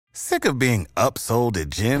Sick of being upsold at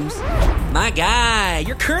gyms? My guy,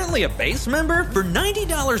 you're currently a base member? For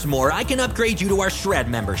 $90 more, I can upgrade you to our Shred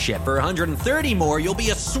membership. For $130 more, you'll be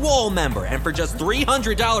a Swole member. And for just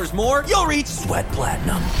 $300 more, you'll reach Sweat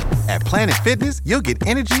Platinum. At Planet Fitness, you'll get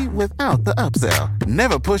energy without the upsell.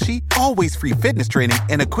 Never pushy, always free fitness training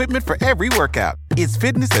and equipment for every workout. It's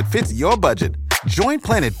fitness that fits your budget. Join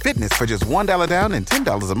Planet Fitness for just $1 down and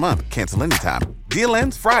 $10 a month. Cancel anytime. Deal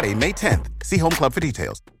ends Friday, May 10th. See Home Club for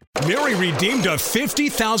details. Mary redeemed a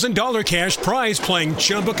 $50,000 cash prize playing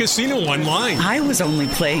Chumba Casino online. I was only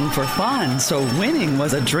playing for fun, so winning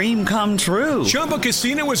was a dream come true. Chumba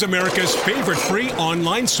Casino is America's favorite free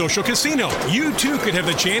online social casino. You, too, could have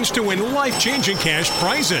the chance to win life-changing cash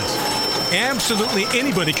prizes. Absolutely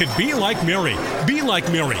anybody could be like Mary. Be like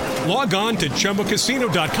Mary. Log on to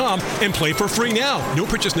ChumbaCasino.com and play for free now. No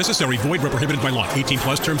purchase necessary. Void where prohibited by law. 18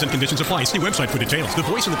 plus terms and conditions apply. See website for details. The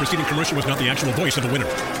voice of the preceding commercial was not the actual voice of the winner.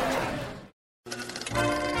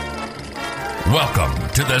 Welcome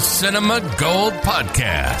to the Cinema Gold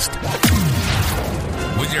Podcast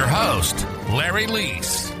with your host, Larry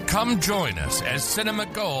Leese. Come join us as Cinema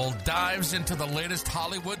Gold dives into the latest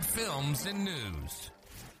Hollywood films and news.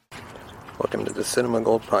 Welcome to the Cinema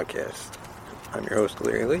Gold Podcast. I'm your host,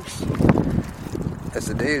 Larry Leese. As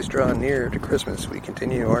the days draw near to Christmas, we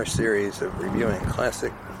continue our series of reviewing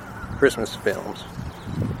classic Christmas films,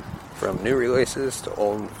 from new releases to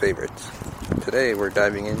old favorites. Today we're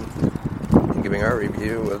diving in and giving our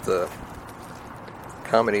review of the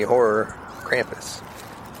comedy horror Krampus.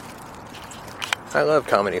 I love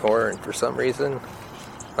comedy horror, and for some reason,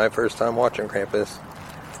 my first time watching Krampus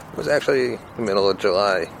was actually the middle of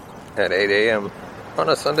July at 8 a.m. on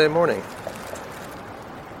a Sunday morning.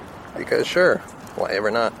 Because sure, why ever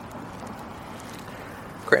not?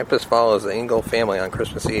 Krampus follows the Engel family on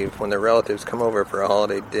Christmas Eve when their relatives come over for a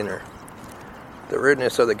holiday dinner. The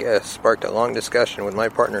rudeness of the guests sparked a long discussion with my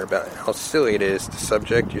partner about how silly it is to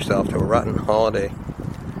subject yourself to a rotten holiday.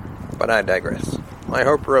 But I digress. My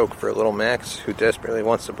heart broke for little Max, who desperately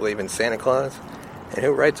wants to believe in Santa Claus, and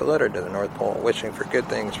who writes a letter to the North Pole wishing for good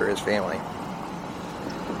things for his family.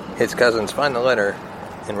 His cousins find the letter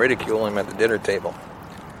and ridicule him at the dinner table.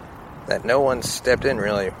 That no one stepped in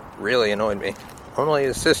really annoyed me. Only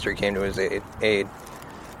his sister came to his aid.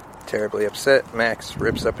 Terribly upset, Max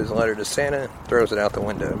rips up his letter to Santa and throws it out the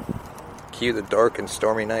window. Cue the dark and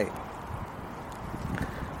stormy night.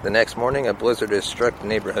 The next morning, a blizzard has struck the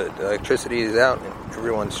neighborhood. The electricity is out and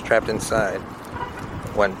everyone's trapped inside.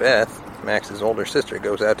 When Beth, Max's older sister,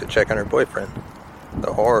 goes out to check on her boyfriend,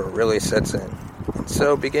 the horror really sets in. And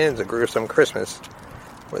so begins a gruesome Christmas,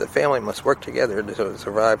 where the family must work together to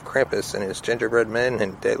survive Krampus and his gingerbread men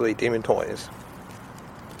and deadly demon toys.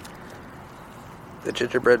 The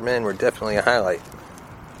gingerbread men were definitely a highlight.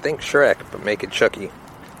 Think Shrek, but make it Chucky.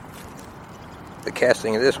 The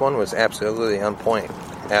casting of this one was absolutely on point.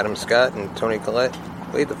 Adam Scott and Toni Collette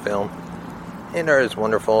lead the film, and are as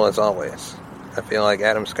wonderful as always. I feel like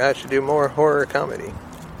Adam Scott should do more horror comedy.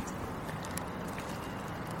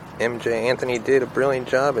 MJ Anthony did a brilliant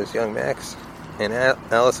job as young Max, and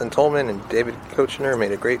Allison Tolman and David Koechner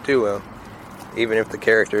made a great duo, even if the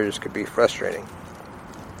characters could be frustrating.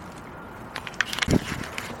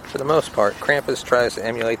 For the most part, Krampus tries to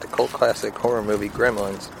emulate the cult classic horror movie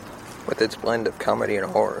Gremlins with its blend of comedy and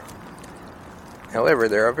horror. However,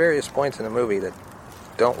 there are various points in the movie that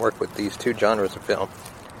don't work with these two genres of film.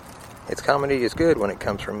 Its comedy is good when it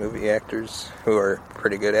comes from movie actors who are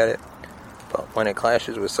pretty good at it, but when it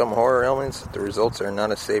clashes with some horror elements, the results are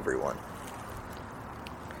not a savory one.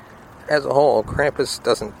 As a whole, Krampus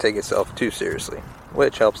doesn't take itself too seriously,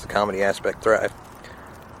 which helps the comedy aspect thrive.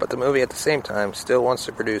 But the movie at the same time still wants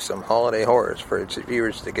to produce some holiday horrors for its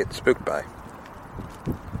viewers to get spooked by.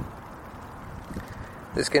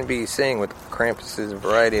 This can be seen with Krampus'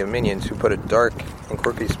 variety of minions who put a dark and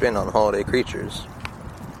quirky spin on holiday creatures.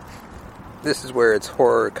 This is where its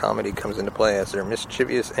horror comedy comes into play, as their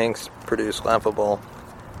mischievous angst produce laughable,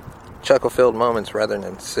 chuckle-filled moments rather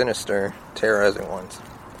than sinister, terrorizing ones.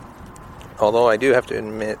 Although I do have to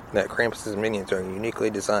admit that Krampus' minions are uniquely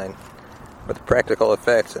designed, with practical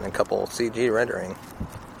effects and a couple CG rendering.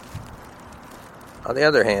 On the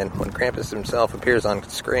other hand, when Krampus himself appears on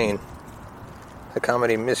screen, the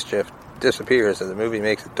comedy mischief disappears as the movie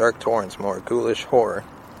makes it dark towards more ghoulish horror.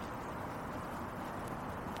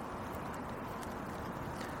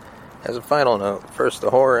 As a final note, first, the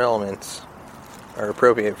horror elements are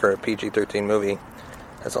appropriate for a PG-13 movie,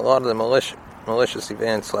 as a lot of the malicious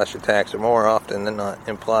events / attacks are more often than not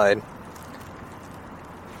implied.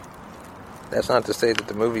 That's not to say that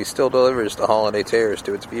the movie still delivers the holiday terrors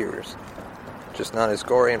to its viewers, just not as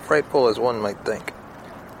gory and frightful as one might think.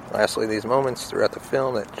 Lastly, these moments throughout the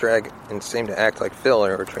film that drag and seem to act like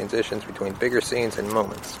filler or transitions between bigger scenes and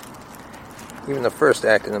moments. Even the first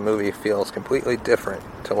act in the movie feels completely different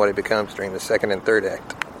to what it becomes during the second and third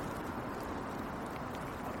act.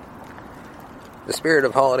 The spirit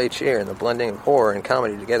of holiday cheer and the blending of horror and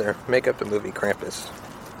comedy together make up the movie Krampus.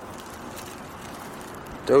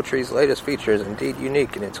 Daughtry's latest feature is indeed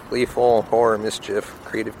unique in its gleeful horror mischief,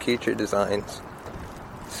 creative creature designs,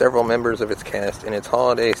 several members of its cast, and its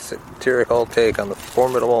holiday satirical take on the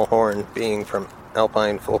formidable horned being from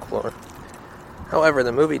Alpine folklore. However,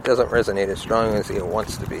 the movie doesn't resonate as strongly as it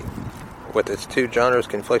wants to be, with its two genres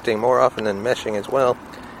conflicting more often than meshing, as well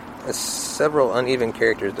as several uneven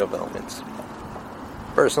character developments.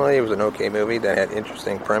 Personally, it was an okay movie that had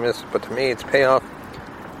interesting premise, but to me its payoff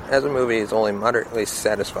as a movie is only moderately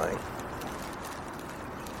satisfying.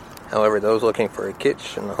 However, those looking for a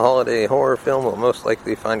kitsch and a holiday horror film will most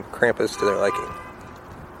likely find Krampus to their liking.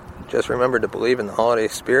 Just remember to believe in the holiday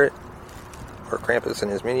spirit, or Krampus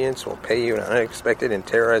and his minions will pay you an unexpected and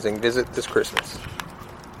terrorizing visit this Christmas.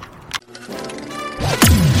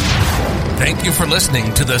 Thank you for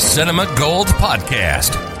listening to the Cinema Gold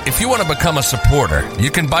Podcast. If you want to become a supporter, you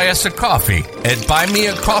can buy us a coffee at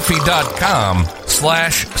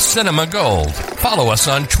buymeacoffee.com/cinemagold. Follow us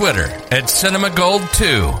on Twitter at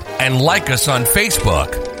cinemagold2 and like us on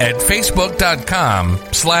Facebook at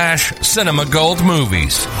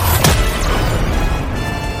facebook.com/cinemagoldmovies.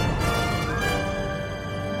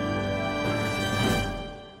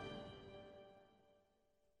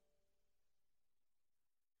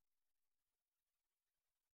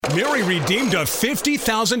 Mary redeemed a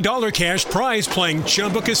 $50,000 cash prize playing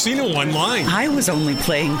Chumba Casino online. I was only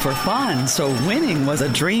playing for fun, so winning was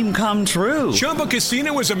a dream come true. Chumba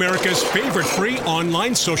Casino is America's favorite free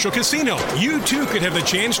online social casino. You too could have the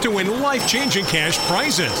chance to win life-changing cash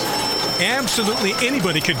prizes. Absolutely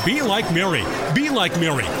anybody could be like Mary. Be like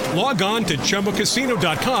Mary. Log on to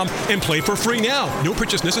ChumbaCasino.com and play for free now. No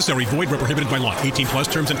purchase necessary. Void where prohibited by law. 18 plus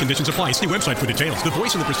terms and conditions apply. See website for details. The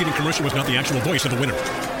voice in the preceding commercial was not the actual voice of the winner.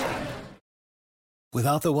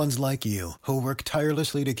 Without the ones like you, who work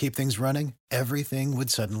tirelessly to keep things running, everything would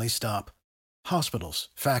suddenly stop. Hospitals,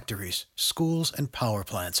 factories, schools, and power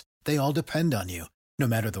plants, they all depend on you. No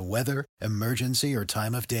matter the weather, emergency, or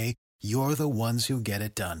time of day, you're the ones who get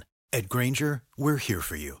it done. At Grainger, we're here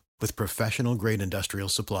for you with professional-grade industrial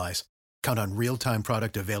supplies. Count on real-time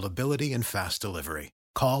product availability and fast delivery.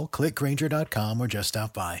 Call, click Grainger.com, or just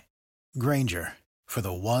stop by. Grainger, for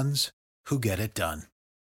the ones who get it done.